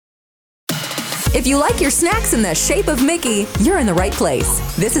If you like your snacks in the shape of Mickey, you're in the right place.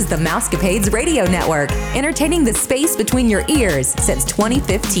 This is the Mousecapades Radio Network, entertaining the space between your ears since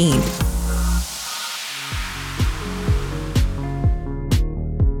 2015.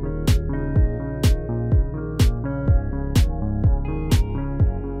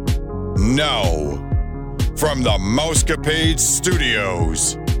 Now, from the Mousecapades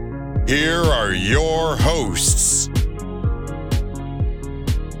Studios, here are your hosts.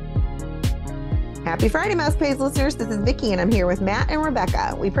 Happy Friday, Mousecapades listeners. This is Vicki, and I'm here with Matt and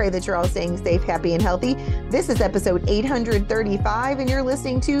Rebecca. We pray that you're all staying safe, happy, and healthy. This is episode 835, and you're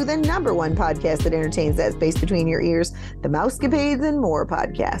listening to the number one podcast that entertains that space between your ears, the Mousecapades and More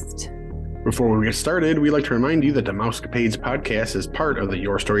podcast. Before we get started, we'd like to remind you that the Mousecapades podcast is part of the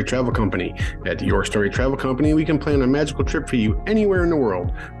Your Story Travel Company. At the Your Story Travel Company, we can plan a magical trip for you anywhere in the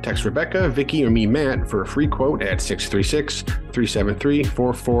world. Text Rebecca, Vicki, or me, Matt, for a free quote at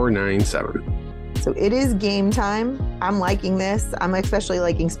 636-373-4497. So it is game time. I'm liking this. I'm especially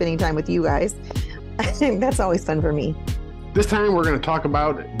liking spending time with you guys. I think that's always fun for me. This time, we're going to talk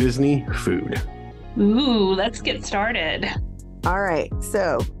about Disney food. Ooh, let's get started. All right.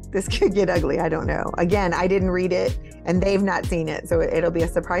 So this could get ugly. I don't know. Again, I didn't read it and they've not seen it. So it'll be a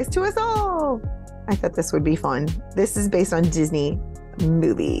surprise to us all. I thought this would be fun. This is based on Disney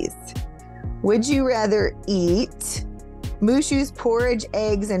movies. Would you rather eat Mushu's porridge,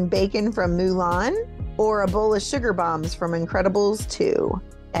 eggs, and bacon from Mulan, or a bowl of sugar bombs from Incredibles 2?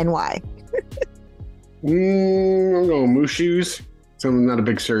 And why? I'm going Mushu's. So I'm not a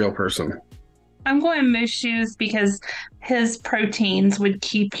big cereal person. I'm going Mushu's because his proteins would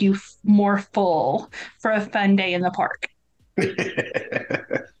keep you more full for a fun day in the park.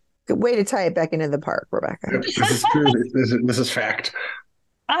 Good way to tie it back into the park, Rebecca. Yep, this is true. This is fact.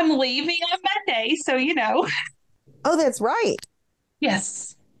 I'm leaving on Monday, so you know. Oh, that's right.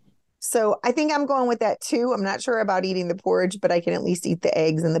 Yes. So I think I'm going with that too. I'm not sure about eating the porridge, but I can at least eat the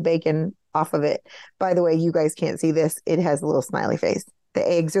eggs and the bacon off of it. By the way, you guys can't see this. It has a little smiley face. The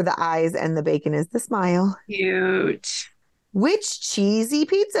eggs are the eyes and the bacon is the smile. Cute. Which cheesy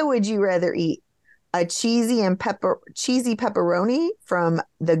pizza would you rather eat? A cheesy pepperoni from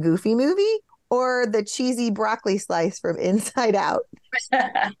the Goofy movie, or the cheesy broccoli slice from Inside Out?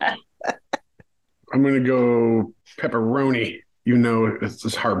 I'm going to go pepperoni. You know, it's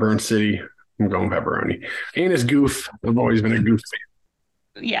this Heartburn City. I'm going pepperoni. And it's Goof. I've always been a Goof fan.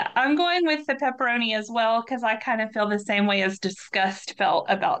 Yeah, I'm going with the pepperoni as well because I kind of feel the same way as Disgust felt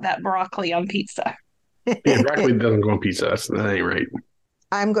about that broccoli on pizza. Yeah, broccoli doesn't go on pizza. That ain't right.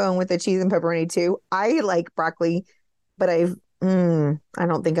 I'm going with the cheese and pepperoni too. I like broccoli, but I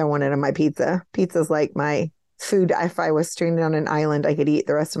don't think I want it on my pizza. Pizza's like my food. If I was stranded on an island, I could eat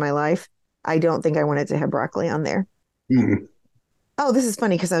the rest of my life. I don't think I wanted to have broccoli on there. Mm-hmm. Oh, this is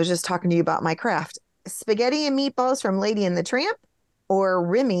funny because I was just talking to you about my craft. Spaghetti and meatballs from Lady and the Tramp, or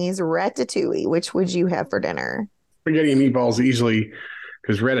Remy's Ratatouille? Which would you have for dinner? Spaghetti and meatballs easily,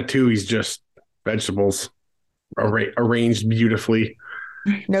 because Ratatouille's just vegetables arranged beautifully.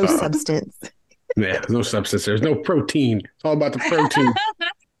 No substance. Yeah, there's no substance. There's no protein. It's all about the protein.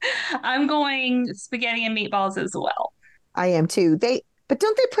 I'm going spaghetti and meatballs as well. I am too. But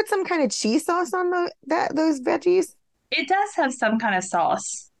don't they put some kind of cheese sauce on those veggies? It does have some kind of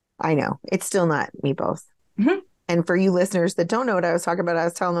sauce. I know. It's still not meatballs. Mm-hmm. And for you listeners that don't know what I was talking about, I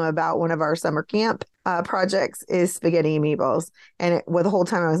was telling them about one of our summer camp projects is spaghetti and meatballs. And the whole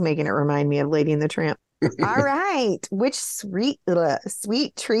time I was making it remind me of Lady and the Tramp. All right. Which sweet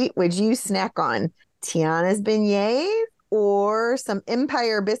treat would you snack on? Tiana's beignets or some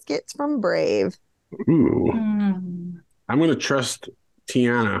Empire biscuits from Brave? Ooh. I'm going to trust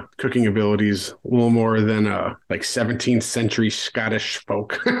Tiana cooking abilities a little more than like 17th century Scottish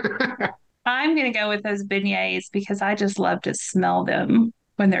folk. I'm going to go with those beignets because I just love to smell them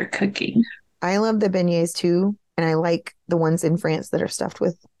when they're cooking. I love the beignets too. And I like the ones in France that are stuffed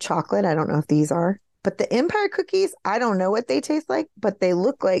with chocolate. I don't know if these are. But the Empire cookies, I don't know what they taste like, but they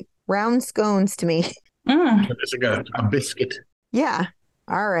look like round scones to me. It's like a biscuit. Yeah.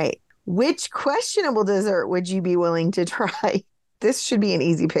 All right. Which questionable dessert would you be willing to try? This should be an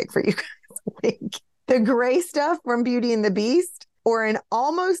easy pick for you guys, I think. The gray stuff from Beauty and the Beast, or an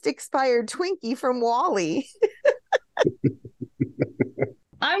almost expired Twinkie from Wall-E?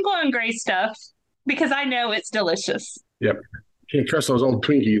 I'm going gray stuff because I know it's delicious. Yep. Can't trust those old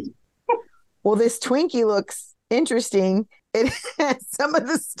Twinkies. Well, this Twinkie looks interesting. It has some of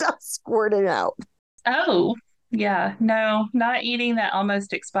the stuff squirted out. Oh, yeah. No, not eating that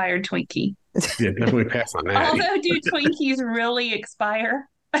almost expired Twinkie. Yeah, definitely pass on that. Although, do Twinkies really expire?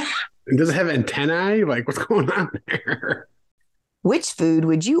 Does it have antennae? Like, what's going on there? Which food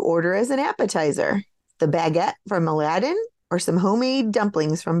would you order as an appetizer? The baguette from Aladdin or some homemade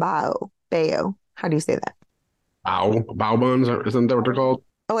dumplings from Bayo? How do you say that? Bao buns, isn't that what they're called?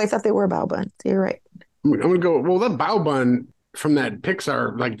 Oh, I thought they were bao buns. You're right. I'm gonna go. Well, that bao bun from that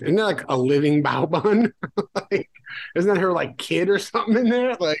Pixar, like, isn't that like a living bao bun? Like, isn't that her like kid or something in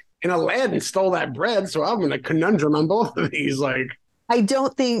there? Like, and Aladdin stole that bread, so I'm in a conundrum on both of these. Like, I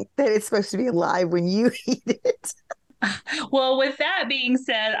don't think that it's supposed to be alive when you eat it. Well, with that being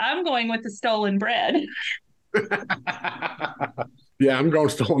said, I'm going with the stolen bread. yeah, I'm going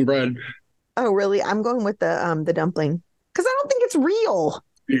stolen bread. Oh, really? I'm going with the dumpling because I don't think it's real.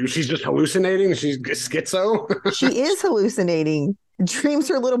 She's just hallucinating. She's schizo. She is hallucinating. Dreams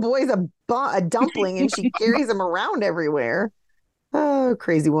her little boy's a dumpling and she carries him around everywhere. Oh,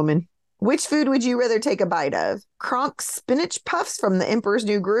 crazy woman. Which food would you rather take a bite of? Kronk's spinach puffs from the Emperor's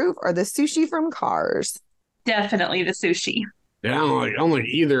New Groove or the sushi from Cars? Definitely the sushi. Yeah, I don't like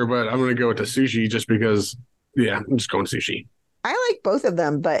either, but I'm gonna go with the sushi just because. Yeah, I'm just going sushi. I like both of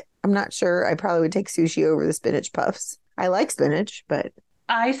them, but I'm not sure. I probably would take sushi over the spinach puffs. I like spinach, but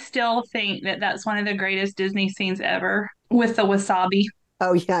I still think that that's one of the greatest Disney scenes ever with the wasabi.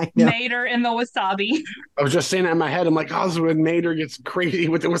 oh yeah, I know. Mater and the wasabi I was just saying that in my head. I'm like, oh, this is when Mater gets crazy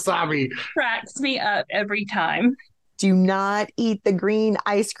with the wasabi. cracks me up every time. Do not eat the green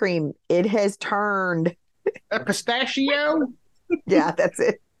ice cream. It has turned. A pistachio? Yeah, that's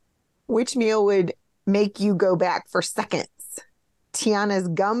it. Which meal would make you go back for seconds? Tiana's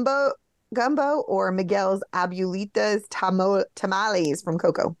gumbo or Miguel's abuelitas tamales from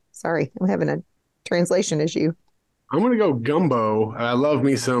Coco? Sorry, I'm having a translation issue. I'm gonna go gumbo. I love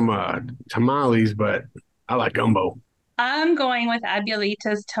me some tamales, but I like gumbo. I'm going with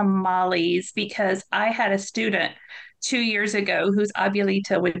Abuelita's tamales because I had a student 2 years ago whose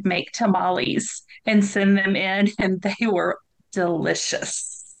Abuelita would make tamales and send them in, and they were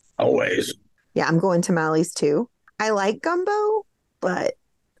delicious. Always. Yeah, I'm going tamales too. I like gumbo, but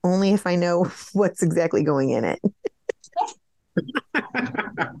only if I know what's exactly going in it.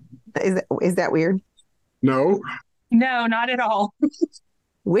 Is that weird? No. No, not at all.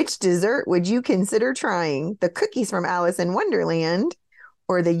 Which dessert would you consider trying? The cookies from Alice in Wonderland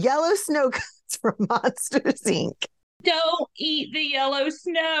or the yellow snow cones from Monsters, Inc.? Don't eat the yellow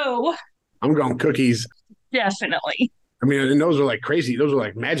snow. I'm going cookies. Definitely. I mean, and those are like crazy. Those are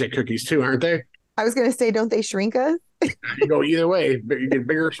like magic cookies too, aren't they? I was going to say, don't they shrink us? You go either way. You get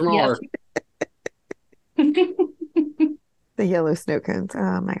bigger or smaller. The yellow snow cones.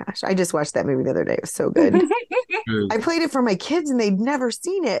 Oh my gosh. I just watched that movie the other day. It was so good. I played it for my kids and they'd never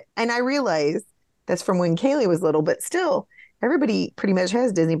seen it. And I realized that's from when Kaylee was little, but still, everybody pretty much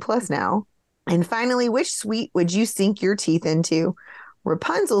has Disney Plus now. And finally, which sweet would you sink your teeth into?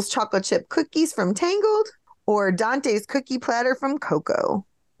 Rapunzel's chocolate chip cookies from Tangled or Dante's cookie platter from Coco?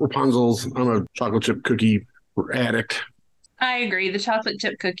 Rapunzel's. I'm a chocolate chip cookie addict. I agree. The chocolate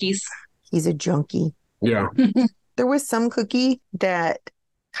chip cookies. He's a junkie. Yeah. There was some cookie that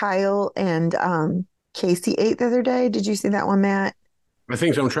Kyle and Casey ate the other day. Did you see that one, Matt? I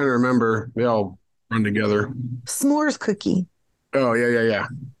think so. I'm trying to remember. They all run together. S'mores cookie. Oh, yeah.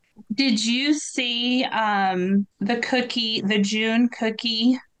 Did you see the cookie, the June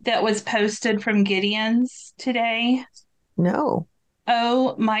cookie that was posted from Gideon's today? No.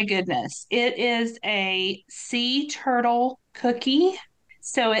 Oh my goodness. It is a sea turtle cookie.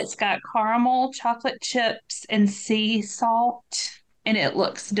 So it's got caramel, chocolate chips, and sea salt, and it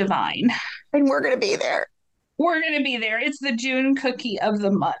looks divine. And we're going to be there. We're going to be there. It's the June cookie of the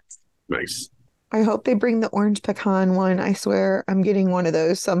month. Nice. I hope they bring the orange pecan one. I swear I'm getting one of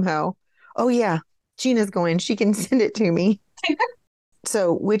those somehow. Oh, yeah. Gina's going. She can send it to me.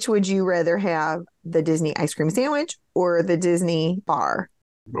 So which would you rather have, the Disney ice cream sandwich or the Disney bar?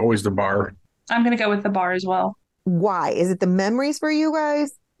 Always the bar. I'm going to go with the bar as well. Why? Is it the memories for you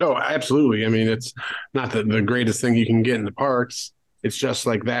guys? Oh, absolutely. I mean, it's not the greatest thing you can get in the parks. It's just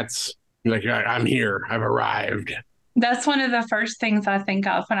like that's like, I'm here. I've arrived. That's one of the first things I think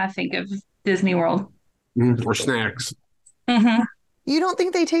of when I think of Disney World. Or snacks. Mm-hmm. You don't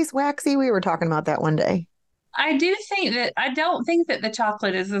think they taste waxy? We were talking about that one day. I don't think that the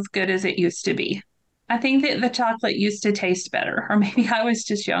chocolate is as good as it used to be. I think that the chocolate used to taste better, or maybe I was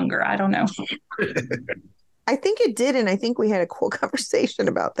just younger. I don't know. I think it did, and I think we had a cool conversation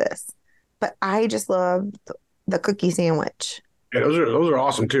about this. But I just love the cookie sandwich. Yeah, those are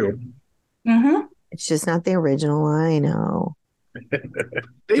awesome too. Mm-hmm. It's just not the original. I know.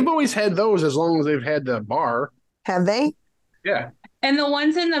 They've always had those as long as they've had the bar. Have they? Yeah. And the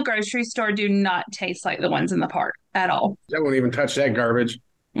ones in the grocery store do not taste like the ones in the park at all. I won't even touch that garbage.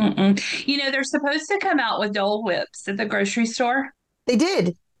 They're supposed to come out with Dole Whips at the grocery store. They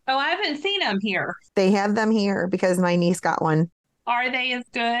did. Oh, I haven't seen them here. They have them here because my niece got one. Are they as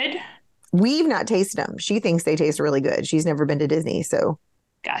good? We've not tasted them. She thinks they taste really good. She's never been to Disney, so.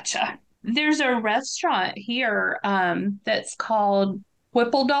 Gotcha. There's a restaurant here that's called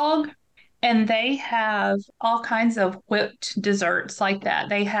Whipple Dog, and they have all kinds of whipped desserts like that.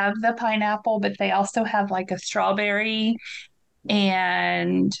 They have the pineapple, but they also have like a strawberry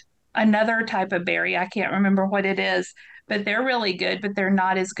and another type of berry. I can't remember what it is, but they're really good, but they're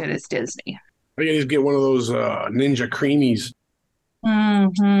not as good as Disney. I gotta just get one of those Ninja Creamies.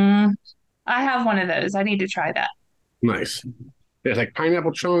 I have one of those. I need to try that. Nice. It's like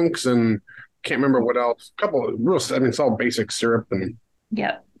pineapple chunks and can't remember what else. A couple of real, I mean, it's all basic syrup. And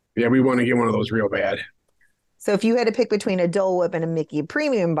Yep. yeah, we want to get one of those real bad. So if you had to pick between a Dole Whip and a Mickey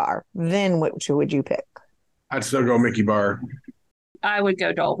Premium Bar, then which would you pick? I'd still go Mickey Bar. I would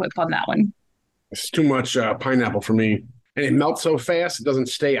go Dole Whip on that one. It's too much pineapple for me. And it melts so fast, it doesn't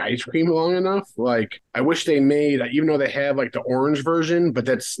stay ice cream long enough. Like, I wish they made, even though they have like the orange version, but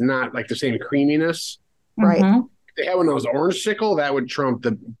that's not like the same creaminess. Right. If they had one of those orange sickle, that would trump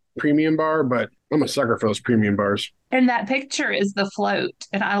the premium bar, but I'm a sucker for those premium bars. And that picture is the float,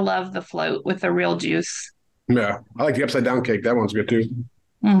 and I love the float with the real juice. Yeah, I like the upside down cake. That one's good too.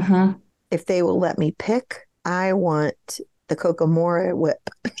 If they will let me pick, I want the Cocamora Whip.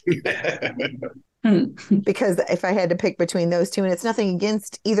 Because if I had to pick between those two, and it's nothing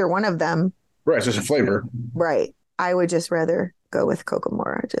against either one of them. Right, it's just a flavor. Right. I would just rather go with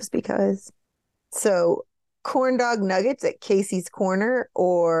Cocamora just because. So corn dog nuggets at Casey's Corner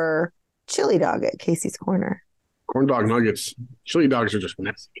or chili dog at Casey's Corner? Corn dog nuggets. Chili dogs are just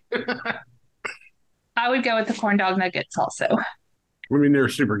messy. I would go with the corn dog nuggets also. I mean, they're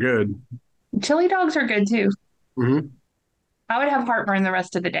super good. Chili dogs are good too. I would have heartburn the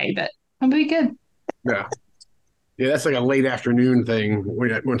rest of the day, but it would be good. Yeah. Yeah, that's like a late afternoon thing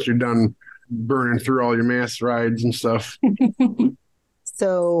once you're done burning through all your mass rides and stuff.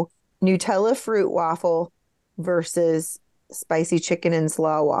 So Nutella fruit waffle versus spicy chicken and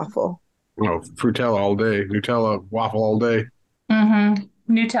slaw waffle. Oh, Frutella all day. Nutella waffle all day.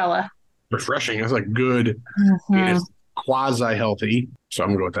 Nutella. Refreshing. That's like good. It's quasi healthy. So I'm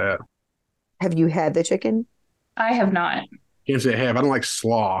going to go with that. Have you had the chicken? I have not. Can't say I have. I don't like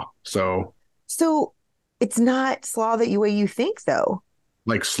slaw. So it's not slaw that way you think, though.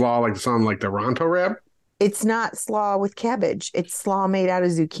 Like slaw, like the sound like the Ronto wrap? It's not slaw with cabbage. It's slaw made out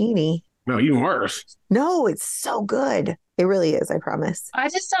of zucchini. No, even worse. No, it's so good. It really is, I promise. I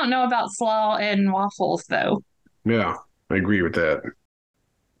just don't know about slaw and waffles, though. Yeah, I agree with that.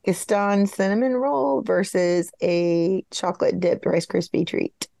 Gaston cinnamon roll versus a chocolate dipped Rice Krispie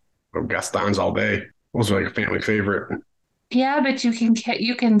treat. Oh, Gaston's all day. Those are like a family favorite. Yeah, but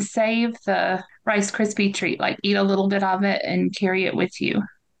you can save the Rice Krispie treat, like eat a little bit of it and carry it with you.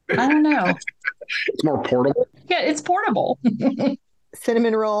 I don't know. It's more portable. Yeah, it's portable.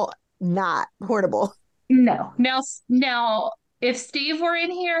 Cinnamon roll, not portable. No. Now, if Steve were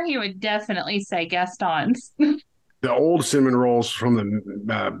in here, he would definitely say Gaston's. The old cinnamon rolls from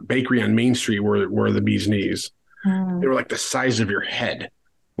the bakery on Main Street were the bee's knees. They were like the size of your head.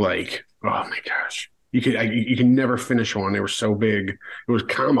 Like, oh my gosh. You can never finish one. They were so big. It was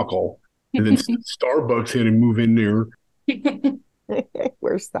comical. And then Starbucks had to move in there.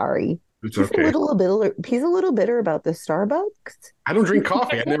 We're sorry. It's He's okay. He's a little bitter about the Starbucks. I don't drink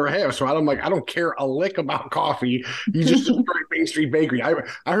coffee. I never have. So I don't care a lick about coffee. You just destroyed Main Street Bakery.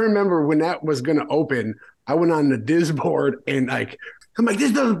 I remember when that was going to open, I went on the Disboard and I'm like,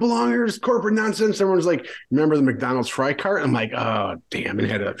 this doesn't belong here. It's corporate nonsense. Everyone's like, remember the McDonald's fry cart? I'm like, oh, damn, and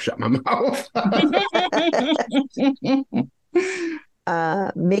had to shut my mouth.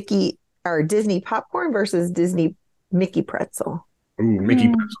 Mickey or Disney popcorn versus Disney Mickey pretzel. Ooh, Mickey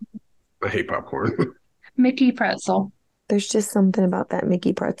pretzel. I hate popcorn. Mickey pretzel. There's just something about that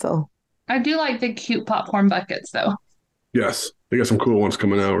Mickey pretzel. I do like the cute popcorn buckets, though. Yes, they got some cool ones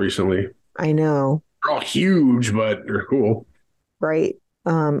coming out recently. I know. They're all huge, but they're cool. Right.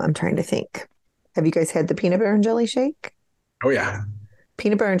 I'm trying to think. Have you guys had the peanut butter and jelly shake? Oh, yeah.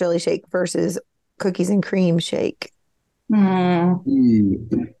 Peanut butter and jelly shake versus cookies and cream shake. I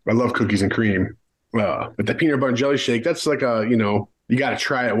love cookies and cream. But the peanut butter and jelly shake, that's like you got to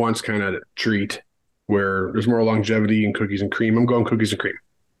try it once kind of treat where there's more longevity in cookies and cream. I'm going cookies and cream.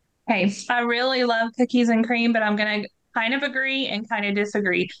 Hey, I really love cookies and cream, but I'm going to kind of agree and kind of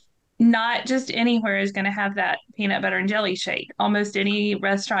disagree. Not just anywhere is going to have that peanut butter and jelly shake. Almost any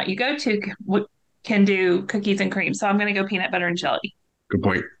restaurant you go to can do cookies and cream. So I'm going to go peanut butter and jelly. Good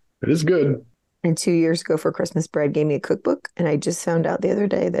point. It is good. And 2 years ago for Christmas, Brad gave me a cookbook. And I just found out the other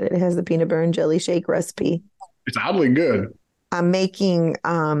day that it has the peanut butter and jelly shake recipe. It's oddly good. I'm making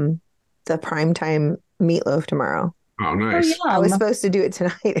the primetime meatloaf tomorrow. Oh, nice. Oh, I was yum. supposed to do it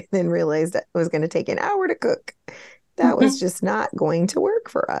tonight and then realized that it was going to take an hour to cook. That was just not going to work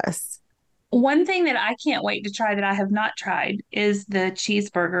for us. One thing that I can't wait to try that I have not tried is the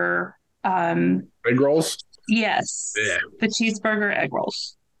cheeseburger. Egg rolls? Yes, Yeah. the cheeseburger egg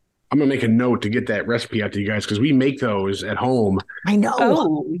rolls. I'm going to make a note to get that recipe out to you guys because we make those at home. I know.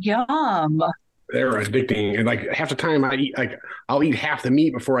 Oh, yum. They're addicting. And like half the time I'll eat half the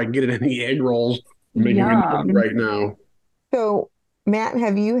meat before I can get it in the egg rolls. I'm making a note Yum. right now. So, Matt,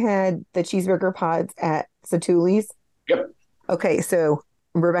 have you had the cheeseburger pods at Satuli's? Yep. Okay, so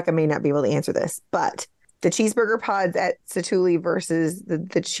Rebecca may not be able to answer this, but the cheeseburger pods at Satuli versus the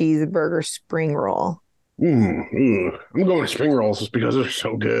cheeseburger spring roll. I'm going to spring rolls just because they're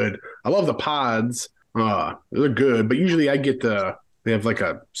so good. I love the pods. They're good, but usually they have like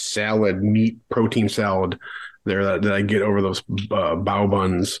a salad, meat protein salad there that I get over those bao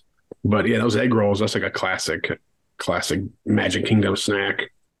buns. But yeah, those egg rolls, that's like a classic Magic Kingdom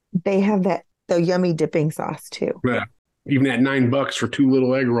snack. They have the yummy dipping sauce too. Yeah. Even at $9 for 2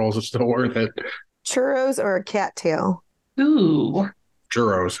 little egg rolls, it's still worth it. Churros or a cattail? Ooh,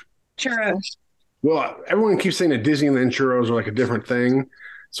 Churros. churros. Well, everyone keeps saying that Disneyland churros are like a different thing.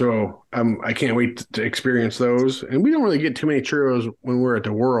 So I can't wait to experience those. And we don't really get too many churros when we're at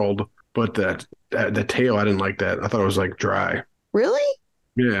the World, but the tail, I didn't like that. I thought it was like dry. Really?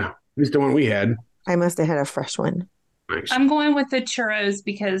 Yeah, at least the one we had. I must have had a fresh one. Nice. I'm going with the churros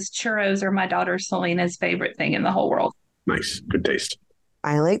because churros are my daughter Selena's favorite thing in the whole world. Nice. Good taste.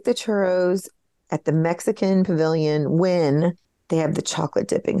 I like the churros at the Mexican Pavilion when they have the chocolate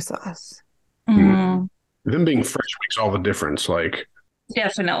dipping sauce. Mm, Them being fresh makes all the difference. Like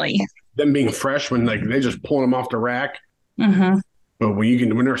definitely. them being fresh when like they just pulling them off the rack. Hmm. But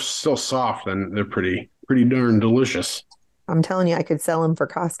when they're still soft, then they're pretty darn delicious. I'm telling you, I could sell them for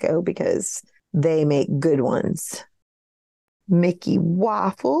Costco because they make good ones. Mickey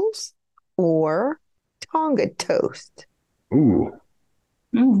waffles or Tonga toast? Ooh.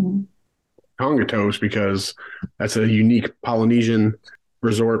 Mm. Tonga toast because that's a unique Polynesian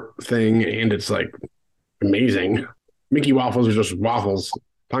resort thing and it's like amazing. Mickey waffles are just waffles.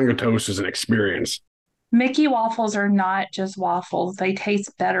 Tonga toast is an experience. Mickey waffles are not just waffles. They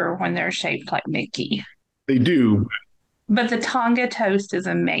taste better when they're shaped like Mickey. They do. But the Tonga toast is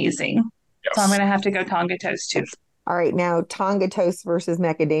amazing. Yes. So I'm going to have to go Tonga toast too. All right, now Tonga toast versus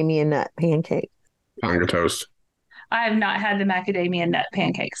macadamia nut pancake. Tonga toast. I have not had the macadamia nut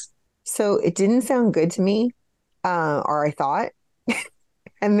pancakes. So it didn't sound good to me, or I thought.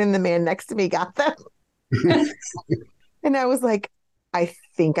 And then the man next to me got them. And I was like, I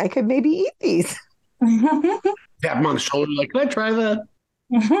think I could maybe eat these. Tap him on the shoulder, like, can I try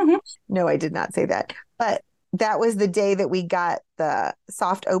that? No, I did not say that. But that was the day that we got the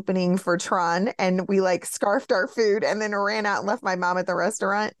soft opening for Tron and we like scarfed our food and then ran out and left my mom at the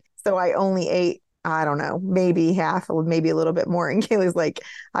restaurant. So I only ate, I don't know, maybe half, or maybe a little bit more. And Kaylee's like,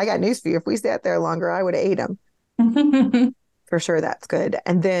 I got news for you. If we sat there longer, I would have ate them. For sure, that's good.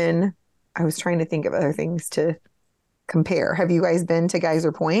 And then I was trying to think of other things to compare. Have you guys been to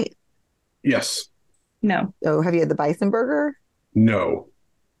Geyser Point? Yes. No. So have you had the bison burger? No.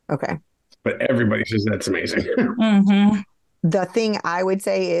 Okay. But everybody says that's amazing. Hmm. The thing I would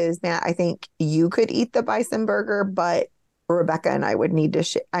say is, Matt, I think you could eat the bison burger, but Rebecca and I would need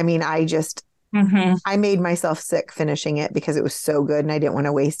to I mean, Hmm. I made myself sick finishing it because it was so good and I didn't want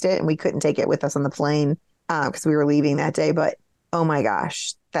to waste it. And we couldn't take it with us on the plane because we were leaving that day. But oh my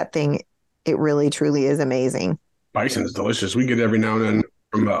gosh, that thing, it really, truly is amazing. Bison's delicious. We get it every now and then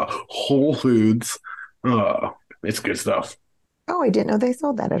from Whole Foods. It's good stuff. Oh, I didn't know they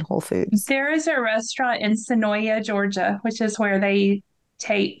sold that at Whole Foods. There is a restaurant in Sonoya, Georgia, which is where they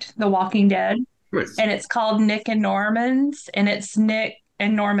taped The Walking Dead. Nice. And it's called Nick and Norman's. And it's Nick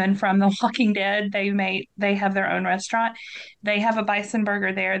and Norman from The Walking Dead. They have their own restaurant. They have a bison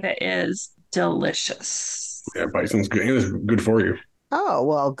burger there that is delicious. Yeah, bison's good. And it's good for you. Oh,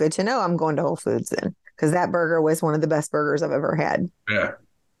 well, good to know. I'm going to Whole Foods then because that burger was one of the best burgers I've ever had. Yeah.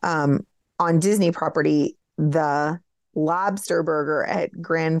 On Disney property, the lobster burger at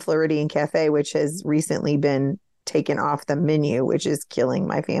Grand Floridian Cafe, which has recently been taken off the menu, which is killing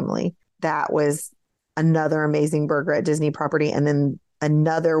my family. That was another amazing burger at Disney property. And then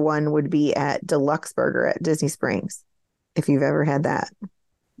another one would be at Deluxe Burger at Disney Springs, if you've ever had that.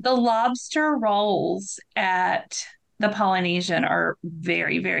 The lobster rolls at the Polynesian are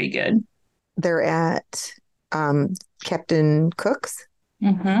very, very good. They're at Captain Cook's.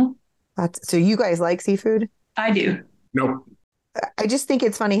 Hmm. So you guys like seafood? I do. Nope. I just think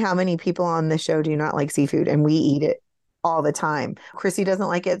it's funny how many people on the show do not like seafood, and we eat it all the time. Chrissy doesn't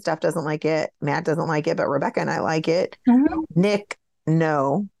like it. Steph doesn't like it. Matt doesn't like it, but Rebecca and I like it. Mhm. Nick,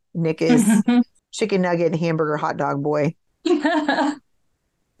 no. Nick is chicken nugget, hamburger, hot dog boy.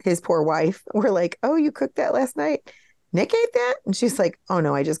 His poor wife. We're like, oh, you cooked that last night? Nick ate that? And she's like, oh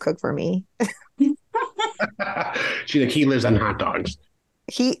no, I just cooked for me. She's like, he lives on hot dogs.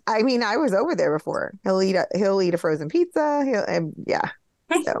 I was over there before. He'll eat a frozen pizza.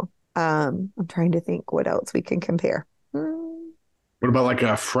 So I'm trying to think what else we can compare. What about like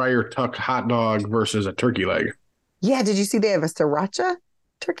a Friar Tuck hot dog versus a turkey leg? Yeah, did you see they have a sriracha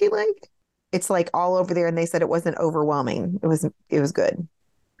turkey leg? It's like all over there, and they said it wasn't overwhelming. It was good.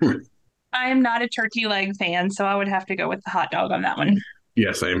 I am not a turkey leg fan, so I would have to go with the hot dog on that one.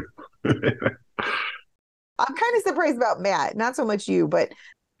 Yeah, same. I'm kind of surprised about Matt, not so much you, but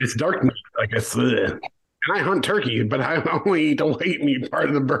It's dark meat. Like it's, and I hunt turkey, but I only eat the white meat part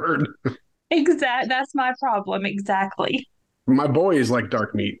of the bird. That's my problem. Exactly. My boys like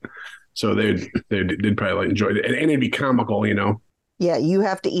dark meat, so they'd probably enjoy it, and it'd be comical, you know. yeah, you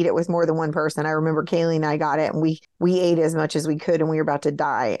have to eat it with more than one person. I remember Kaylee and I got it, and we ate as much as we could, and we were about to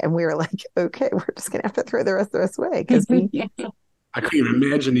die, and we were like, okay, we're just gonna have to throw the rest of us away because we I couldn't even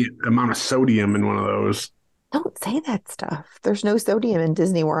imagine the amount of sodium in one of those. don't say that stuff. There's no sodium in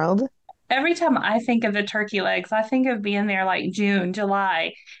Disney World. Every time I think of the turkey legs, I think of being there like June,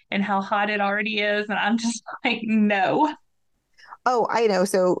 July, and how hot it already is. And I'm just like, no. Oh, I know.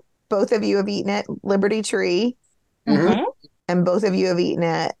 So both of you have eaten at Liberty Tree, Mhm. and both of you have eaten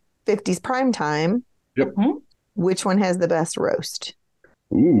at 50's Prime Time. Yep. Mhm. Which one has the best roast?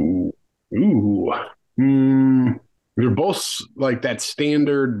 Ooh. They're both like that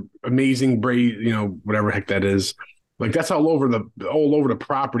standard amazing braid, you know, whatever heck that is. Like that's all over the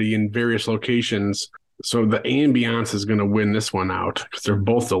property in various locations. So the ambiance is going to win this one out because they're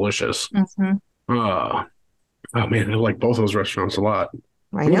both delicious. Mhm. Oh man, I like both those restaurants a lot.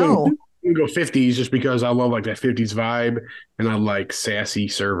 I know. I'm gonna go 50's just because I love like that 50's vibe and I like sassy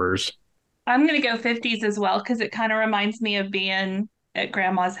servers. I'm going to go 50s as well because it kind of reminds me of being at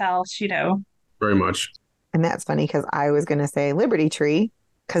grandma's house, Very much. And that's funny because I was going to say Liberty Tree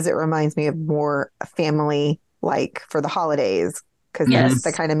because it reminds me of more family, like for the holidays, because that's Yes.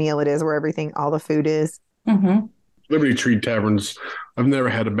 the kind of meal it is where all the food is. Mhm. Liberty Tree Taverns. I've never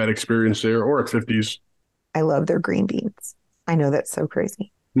had a bad experience there or at 50's. I love their green beans. I know that's so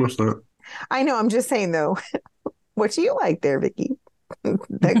crazy. Must not. I know. I'm just saying though, what do you like there, Vicky?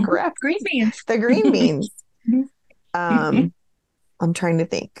 The crap, Green beans. the green beans. I'm trying to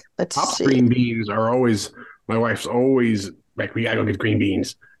think. Let's Top see. green beans are always, my wife's always like, we gotta go get green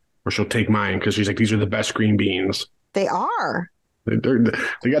beans. Or she'll take mine because she's like, these are the best green beans. They are. They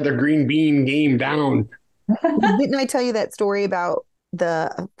got their green bean game down. Didn't I tell you that story about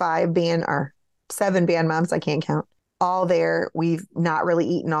the 7 band moms? I can't count. All there. We've not really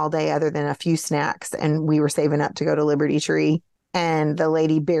eaten all day other than a few snacks. And we were saving up to go to Liberty Tree. And the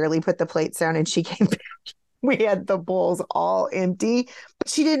lady barely put the plates down and she came back. We had the bowls all empty. But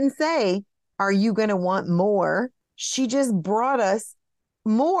she didn't say, are you going to want more? She just brought us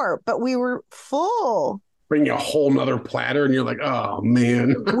more, but we were full. Bring you a whole nother platter and you're like, oh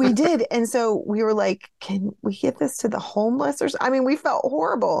man. We did. And so we were like, can we get this to the homeless? I mean, we felt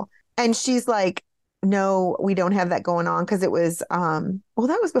horrible. And she's like, no, we don't have that going on. Cause it was, that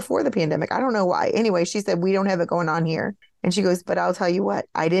was before the pandemic. I don't know why. Anyway, she said, we don't have it going on here. And she goes, but I'll tell you what,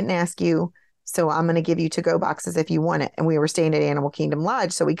 I didn't ask you. So I'm going to give you to-go boxes if you want it. And we were staying at Animal Kingdom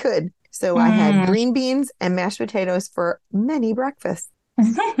Lodge, so we could. So I had green beans and mashed potatoes for many breakfasts.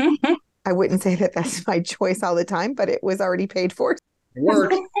 I wouldn't say that that's my choice all the time, but it was already paid for. It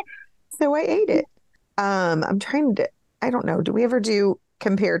worked. So I ate it. I'm trying to, I don't know. Do we ever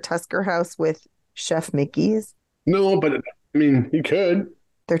compare Tusker House with Chef Mickey's? No, but I mean, you could.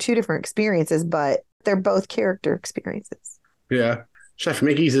 They're two different experiences, but they're both character experiences. Yeah. Chef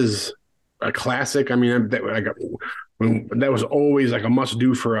Mickey's is a classic. I mean, that was always like a must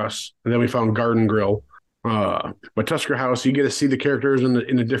do for us. And then we found Garden Grill. But Tusker House, you get to see the characters in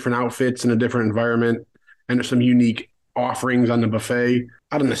the different outfits in a different environment. And there's some unique offerings on the buffet.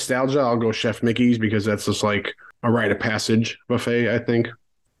 Out of nostalgia, I'll go Chef Mickey's because that's just like a rite of passage buffet, I think.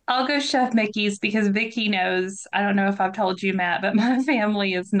 I'll go Chef Mickey's because Vicky knows, I don't know if I've told you, Matt, but my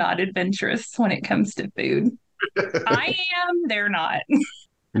family is not adventurous when it comes to food. I am, they're not.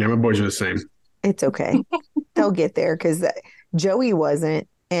 Yeah, my boys are the same. It's okay. They'll get there because Joey wasn't.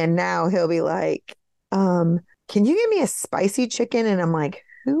 And now he'll be like, can you give me a spicy chicken? And I'm like,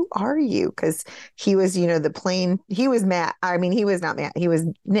 who are you? Because he was, he was Matt. I mean, he was not Matt. He was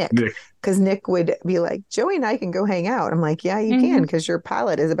Nick. Because Nick would be like, Joey and I can go hang out. I'm like, yeah, you can, because your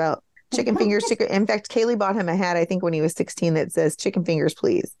palate is about chicken fingers. In fact, Kaylee bought him a hat, I think when he was 16, that says chicken fingers,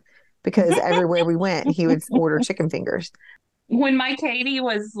 please. Because everywhere we went, he would order chicken fingers. When my Katie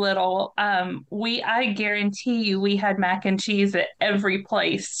was little, I guarantee you we had mac and cheese at every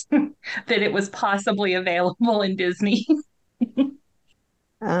place that it was possibly available in Disney.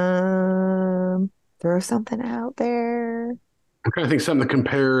 Throw something out there. I'm trying to think something to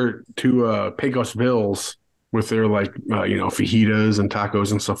compare to Pecos Bills with their fajitas and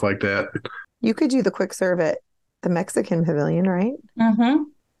tacos and stuff like that. You could do the quick serve at the Mexican Pavilion, right? Mm-hmm.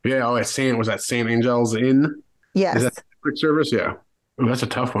 Yeah, was that San Angel's Inn? Yes. Is that quick service? Yeah. Oh, that's a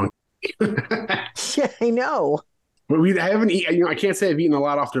tough one. Yeah, I know. But we haven't eaten, I can't say I've eaten a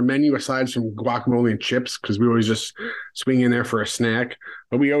lot off their menu aside from guacamole and chips, because we always just swing in there for a snack.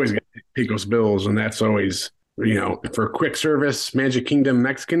 But we always get Pecos Bills, and that's always, for quick service, Magic Kingdom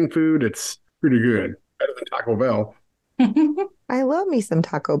Mexican food, it's pretty good. Better than Taco Bell. I love me some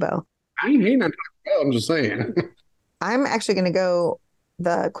Taco Bell. I ain't hating on Taco Bell, I'm just saying. I'm actually going to go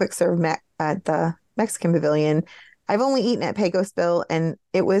the quick serve at the Mexican Pavilion. I've only eaten at Pecos Bill, and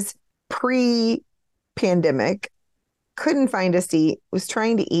it was pre-pandemic. Couldn't find a seat. Was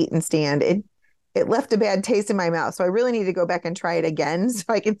trying to eat and stand. It left a bad taste in my mouth. So I really need to go back and try it again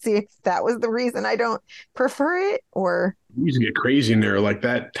so I can see if that was the reason I don't prefer it, or. You used to get crazy in there. Like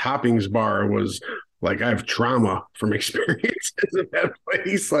that toppings bar was like, I have trauma from experiences in that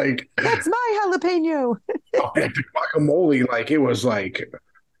place. Like, that's my jalapeno. The guacamole, like it was like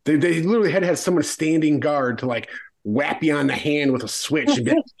they literally had to have someone standing guard to like whap you on the hand with a switch and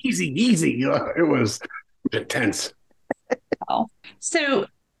be like, easy. It was intense. Oh. So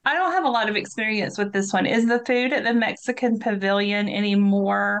I don't have a lot of experience with this one. Is the food at the Mexican Pavilion any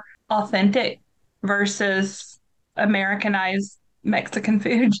more authentic versus Americanized Mexican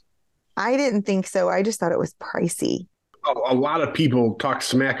food? I didn't think so. I just thought it was pricey. A lot of people talk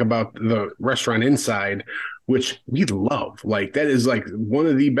smack about the restaurant inside, which we love. Like that is like one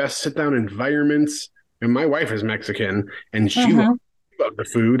of the best sit down environments. And my wife is Mexican, and she loved the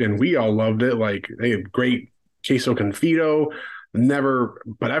food, and we all loved it. Like they had great queso confito.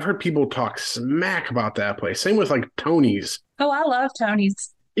 But I've heard people talk smack about that place. Same with like Tony's. Oh, I love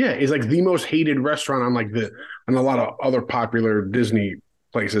Tony's. Yeah, it's like the most hated restaurant on a lot of other popular Disney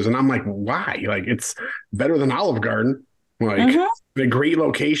places, and I'm like, why? Like it's better than Olive Garden. Like a great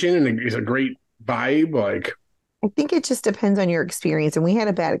location and it's a great vibe. Like I think it just depends on your experience, and we had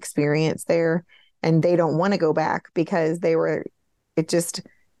a bad experience there, and they don't want to go back because there's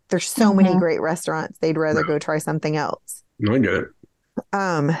so many great restaurants. They'd rather go try something else. No, I get it.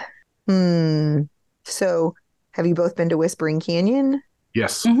 So have you both been to Whispering Canyon?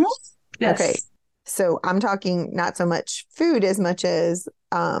 Yes. Mm-hmm. Yes. Okay. So I'm talking not so much food as much as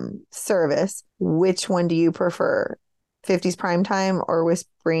service. Which one do you prefer? 50s Primetime or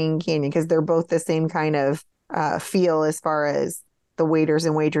Whispering Canyon? Because they're both the same kind of feel as far as the waiters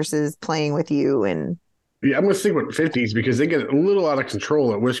and waitresses playing with you. And yeah, I'm going to stick with 50s because they get a little out of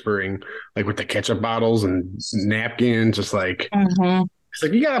control at Whispering, like with the ketchup bottles and napkins. Just like, it's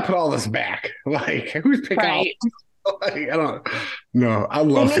like, you got to put all this back. Like, who's picking all like, I don't know. I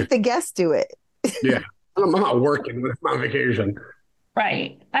love They make the guests do it. Yeah. I'm not working. I'm on vacation.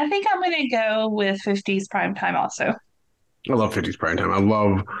 Right. I think I'm going to go with 50s Primetime also. I love 50s Primetime. I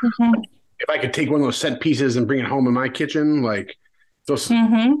love if I could take one of those set pieces and bring it home in my kitchen, like those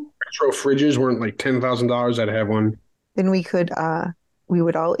retro fridges weren't like $10,000, I'd have one. Then we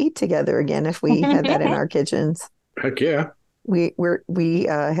would all eat together again if we had that in our kitchens. Heck yeah. We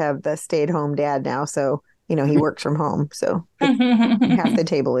have the stay-at-home dad now, so he works from home, so half the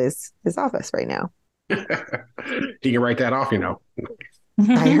table is his office right now. He can write that off,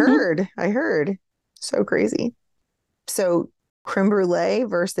 I heard. So crazy. So creme brulee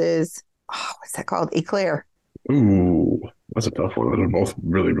versus what's that called? Eclair. Ooh, that's a tough one. They're both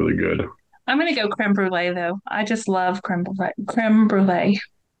really, really good. I'm going to go creme brulee, though. I just love creme brulee.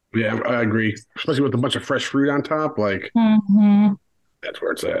 Yeah, I agree. Especially with a bunch of fresh fruit on top. Like, that's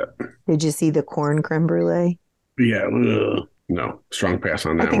where it's at. Did you see the corn creme brulee? Yeah. No, strong pass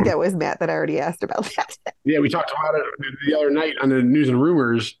on that one. I think that was Matt that I already asked about that. Yeah, we talked about it the other night on the News and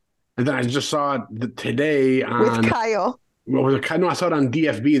Rumors. And then I just saw it today on... With Kyle. Well, I saw it on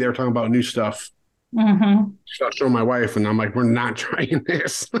DFB. They were talking about new stuff. So I showed my wife, and I'm like, we're not trying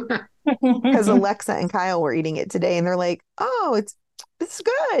this. Because Alexa and Kyle were eating it today, and they're like, oh, it's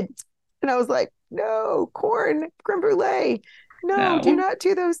good. And I was like, no, corn creme brulee. No, do not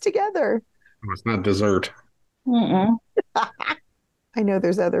do those together. It's not dessert. I know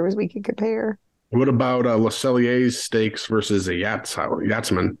there's others we could compare. What about Le Cellier's steaks versus a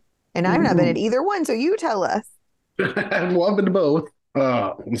Yachtsman? And I've not been at either one, so you tell us. I've loved both.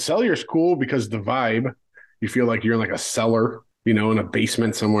 Le Cellier's cool because the vibe, you feel like you're in like a cellar, in a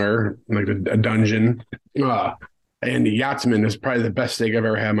basement somewhere, like a dungeon. And the Yachtsman is probably the best steak I've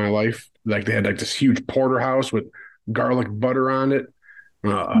ever had in my life. Like they had like this huge porterhouse with garlic butter on it.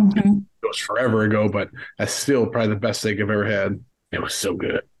 It was forever ago, but that's still probably the best steak I've ever had. It was so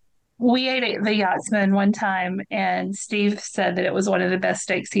good. We ate at the Yachtsman one time, and Steve said that it was one of the best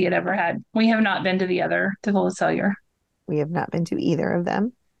steaks he had ever had. We have not been to the Le Cellier. We have not been to either of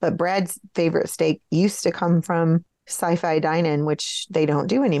them. But Brad's favorite steak used to come from Sci-Fi Dine-In, which they don't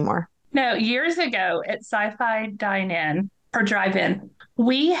do anymore. No, years ago at Sci-Fi Dine-In or Drive-In,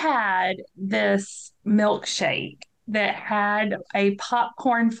 we had this milkshake that had a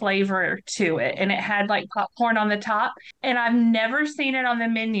popcorn flavor to it, and it had like popcorn on the top. And I've never seen it on the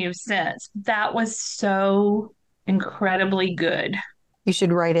menu since. That was so incredibly good. You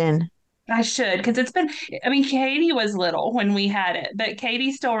should write in. I should, because Katie was little when we had it, but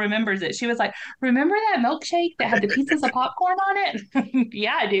Katie still remembers it. She was like, remember that milkshake that had the pieces of popcorn on it?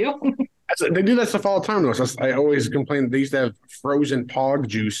 Yeah, I do. They do that stuff all the time, though. So I always complain they used to have frozen pog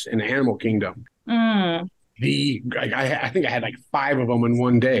juice in Animal Kingdom. Mm. I think I had like 5 of them in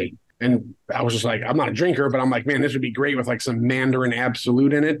one day. And I was just like, I'm not a drinker, but I'm like, man, this would be great with like some Mandarin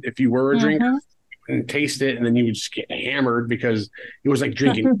Absolute in it if you were a drinker. And taste it, and then you would just get hammered because it was like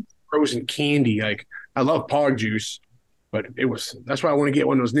drinking frozen candy. Like, I love pog juice, but that's why I want to get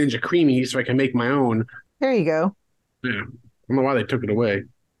one of those Ninja Creamies so I can make my own. There you go. Yeah. I don't know why they took it away.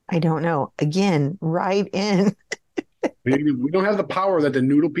 I don't know. Again, write in. We don't have the power that the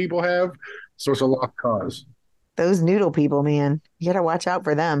noodle people have, so it's a lost cause. Those noodle people, man. You got to watch out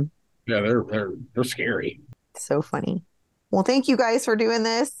for them. Yeah, they're scary. So funny. Well, thank you guys for doing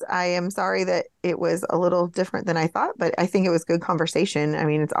this. I am sorry that it was a little different than I thought, but I think it was good conversation. I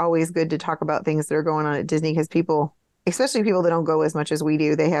mean, it's always good to talk about things that are going on at Disney because people, especially people that don't go as much as we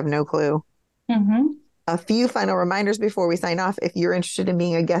do, they have no clue. A few final reminders before we sign off. If you're interested in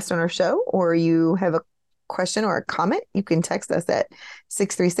being a guest on our show or you have a question or a comment, you can text us at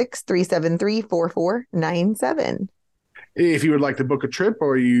 636-373-4497. If you would like to book a trip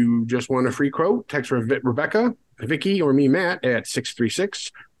or you just want a free quote, text Rebecca, Vicky, or me, Matt, at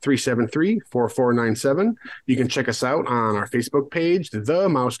 636-373-4497. You can check us out on our Facebook page, The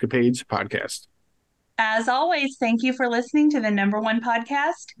Mousecapades Podcast. As always, thank you for listening to the #1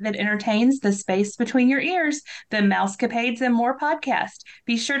 podcast that entertains the space between your ears, the Mousecapades and More podcast.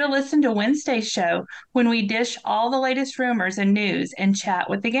 Be sure to listen to Wednesday's show when we dish all the latest rumors and news and chat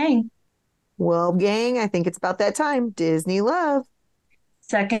with the gang. Well, gang, I think it's about that time. Disney love.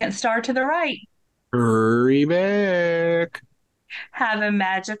 Second star to the right. Hurry back. Have a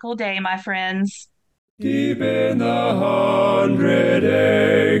magical day, my friends. Deep in the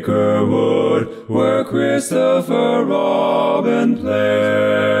 100-acre wood, where Christopher Robin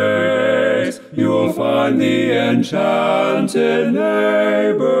plays, you'll find the enchanted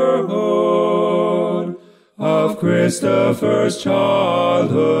neighborhood of Christopher's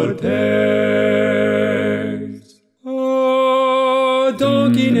childhood days. A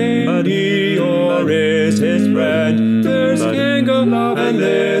donkey named Eeyore is his friend. There's King of Love and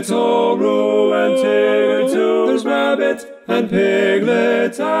Little Roo and Tigger too. There's rabbits and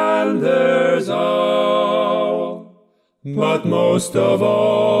piglets and there's Owl. But most of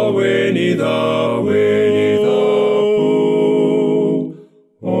all, Winnie the Pooh.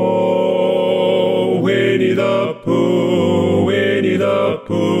 Oh, Winnie the Pooh, Winnie the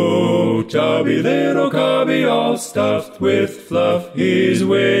Pooh. Chubby little cubby all stuffed with fluff. He's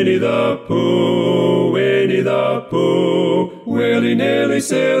Winnie the Pooh, Winnie the Pooh. Willy-nilly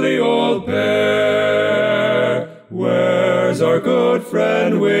silly old bear. Where's our good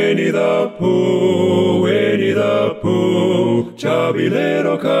friend Winnie the Pooh, Winnie the Pooh? Chubby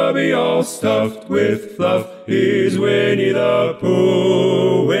little cubby all stuffed with fluff. He's Winnie the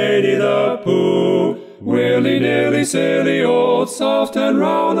Pooh, Winnie the Pooh. Willy-nilly silly old soft and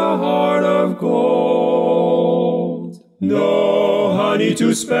round, a heart of gold. No honey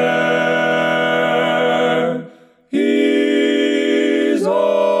to spare.